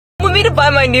With me to buy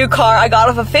my new car, I got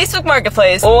off of Facebook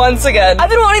Marketplace once again.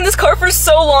 I've been wanting this car for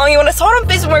so long, and when I saw it on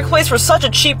Facebook Marketplace for such a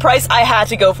cheap price, I had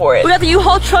to go for it. We got the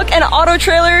U-Haul truck and auto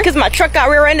trailer because my truck got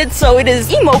rear-ended, so it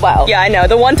is immobile. Yeah, I know,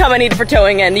 the one time I need it for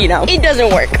towing and, you know, it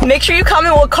doesn't work. Make sure you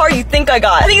comment what car you think I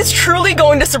got. I think it's truly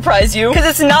going to surprise you because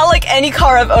it's not like any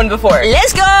car I've owned before.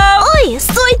 Let's go! Oi,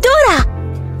 soy Dora!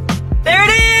 There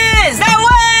it is! That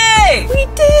way! We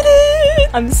did it!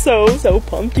 I'm so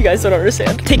pumped. You guys don't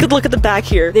understand. Take a look at the back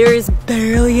here. There is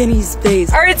barely any space.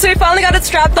 Alright, so we finally got it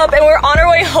strapped up and we're on our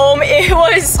way home. It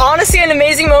was honestly an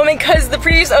amazing moment because the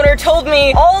previous owner told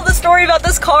me all of the story about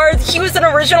this car. He was an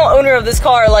original owner of this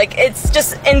car. Like, it's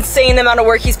just insane the amount of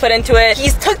work he's put into it.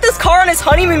 He's took this car on his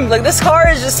honeymoon. Like, this car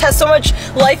just has so much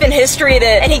life and history in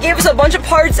it. And he gave us a bunch of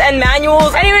parts and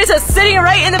manuals. Anyways, it's sitting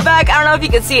right in the back. I don't know if you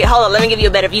can see it. Hold on, let me give you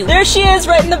a better view. There she is,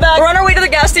 right in the back. We're on our way to the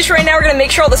gas station right now. We're gonna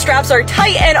make sure all the straps are tight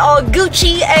and all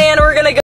Gucci, and we're gonna go